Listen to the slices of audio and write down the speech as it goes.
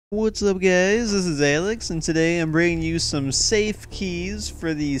What's up guys, this is Alex and today I'm bringing you some safe keys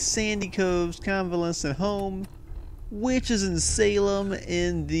for the Sandy Coves Convalescent home, which is in Salem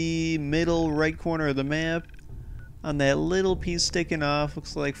in the middle right corner of the map. On that little piece sticking off,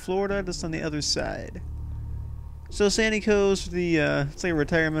 looks like Florida, just on the other side. So Sandy Coves, it's like a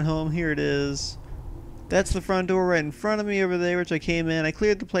retirement home, here it is. That's the front door right in front of me over there, which I came in. I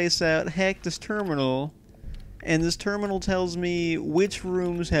cleared the place out, hacked this terminal. And this terminal tells me which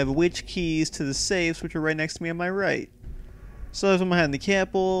rooms have which keys to the safes, which are right next to me on my right. So there's one behind the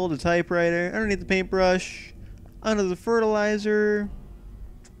cat bowl, the typewriter, underneath the paintbrush, under the fertilizer,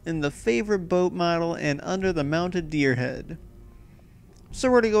 in the favorite boat model, and under the mounted deer head. So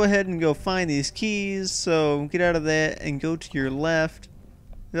we're going to go ahead and go find these keys, so get out of that and go to your left.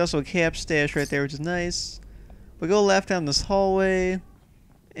 There's also a cap stash right there, which is nice. But go left down this hallway.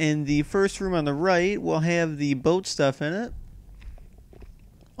 In the first room on the right, we'll have the boat stuff in it.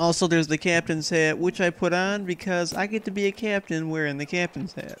 Also, there's the captain's hat, which I put on because I get to be a captain wearing the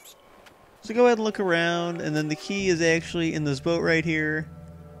captain's hat. So go ahead and look around, and then the key is actually in this boat right here,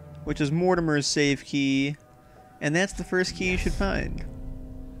 which is Mortimer's safe key, and that's the first key you should find.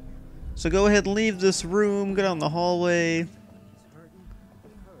 So go ahead and leave this room, go down the hallway,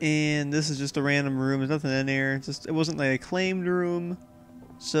 and this is just a random room, there's nothing in there, it wasn't like a claimed room.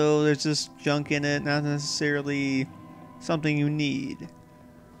 So there's just junk in it, not necessarily something you need.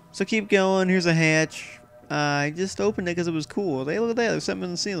 So keep going, here's a hatch. I just opened it because it was cool. Hey, look at that, there's something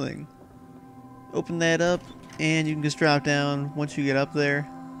in the ceiling. Open that up, and you can just drop down once you get up there.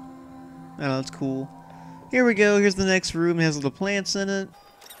 I know, it's cool. Here we go, here's the next room, it has little plants in it.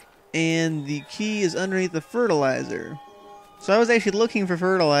 And the key is underneath the fertilizer. So I was actually looking for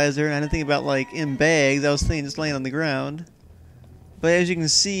fertilizer, and I didn't think about like in bags, I was thinking just laying on the ground. But as you can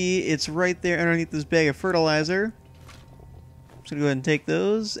see, it's right there underneath this bag of fertilizer. So go ahead and take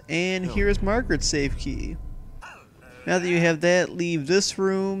those. And here's Margaret's safe key. Now that you have that, leave this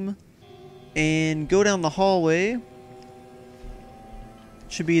room and go down the hallway.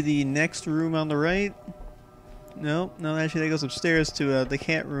 Should be the next room on the right. No, actually that goes upstairs to the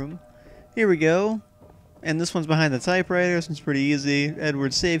cat room. Here we go. And this one's behind the typewriter. This one's pretty easy.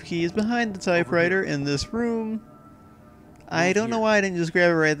 Edward's safe key is behind the typewriter in this room. I don't know why I didn't just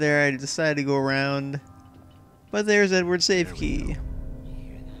grab it right there. I decided to go around. But there's Edward's safe key.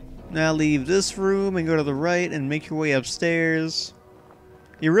 Now leave this room and go to the right and make your way upstairs.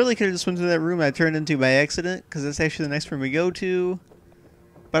 You really could have just went to that room I turned into by accident, because that's actually the next room we go to.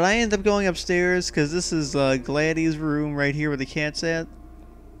 But I ended up going upstairs because this is Gladys' room right here where the cat's at.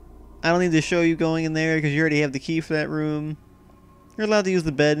 I don't need to show you going in there because you already have the key for that room. You're allowed to use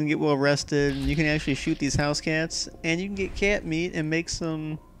the bed and get well rested, and you can actually shoot these house cats, and you can get cat meat and make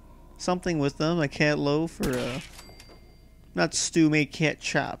something with them, a cat loaf or not stew, make cat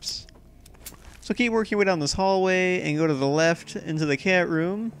chops. So keep working your way down this hallway and go to the left into the cat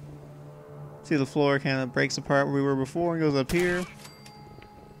room. See the floor kind of breaks apart where we were before and goes up here.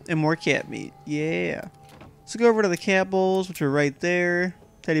 And more cat meat, yeah. So go over to the cat bowls, which are right there.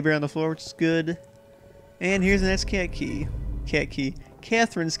 Teddy bear on the floor, which is good. And here's the next cat key.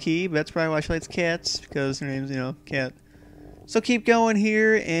 Catherine's key, but that's probably why she likes cats, because her name's, Cat. So keep going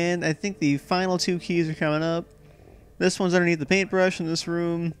here, and I think the final two keys are coming up. This one's underneath the paintbrush in this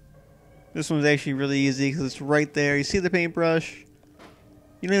room. This one's actually really easy, because it's right there. You see the paintbrush?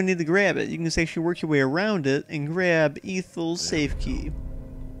 You don't even need to grab it. You can just actually work your way around it and grab Ethel's safe key.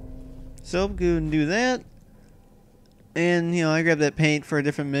 So go and do that. And, I grabbed that paint for a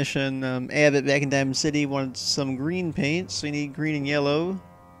different mission. Abbott back in Diamond City wanted some green paint, so you need green and yellow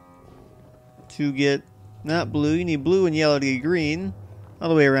to get, not blue, you need blue and yellow to get green, all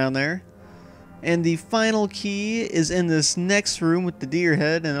the way around there. And the final key is in this next room with the deer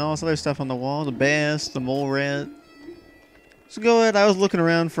head and all this other stuff on the wall, the bass, the mole rat. So go ahead, I was looking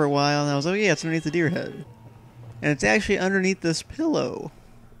around for a while, and I was like, oh yeah, it's underneath the deer head. And it's actually underneath this pillow.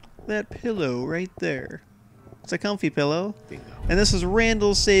 That pillow right there. It's a comfy pillow. And this is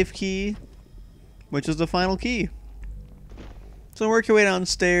Randall's safe key, which is the final key. So work your way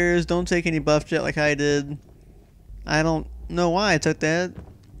downstairs. Don't take any buff jet like I did. I don't know why I took that.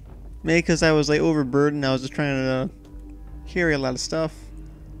 Maybe because I was like overburdened. I was just trying to carry a lot of stuff.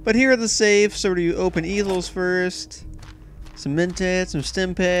 But here are the safes. So you open Ethel's first. Some Mentats, some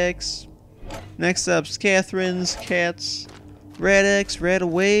stim packs. Next up's Catherine's, Cats, Radix,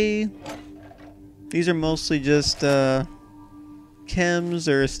 Radaway. These are mostly just chems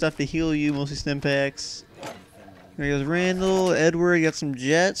or stuff to heal you, mostly stim packs. There goes Randall, Edward, you got some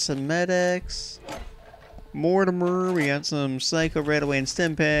jets, some medics. Mortimer, we got some Psycho, Radaway, and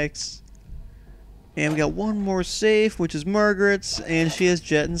stim packs. And we got one more safe, which is Margaret's, and she has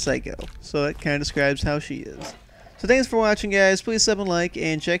Jet and Psycho. So that kind of describes how she is. So thanks for watching, guys. Please sub and like,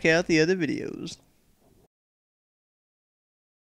 and check out the other videos.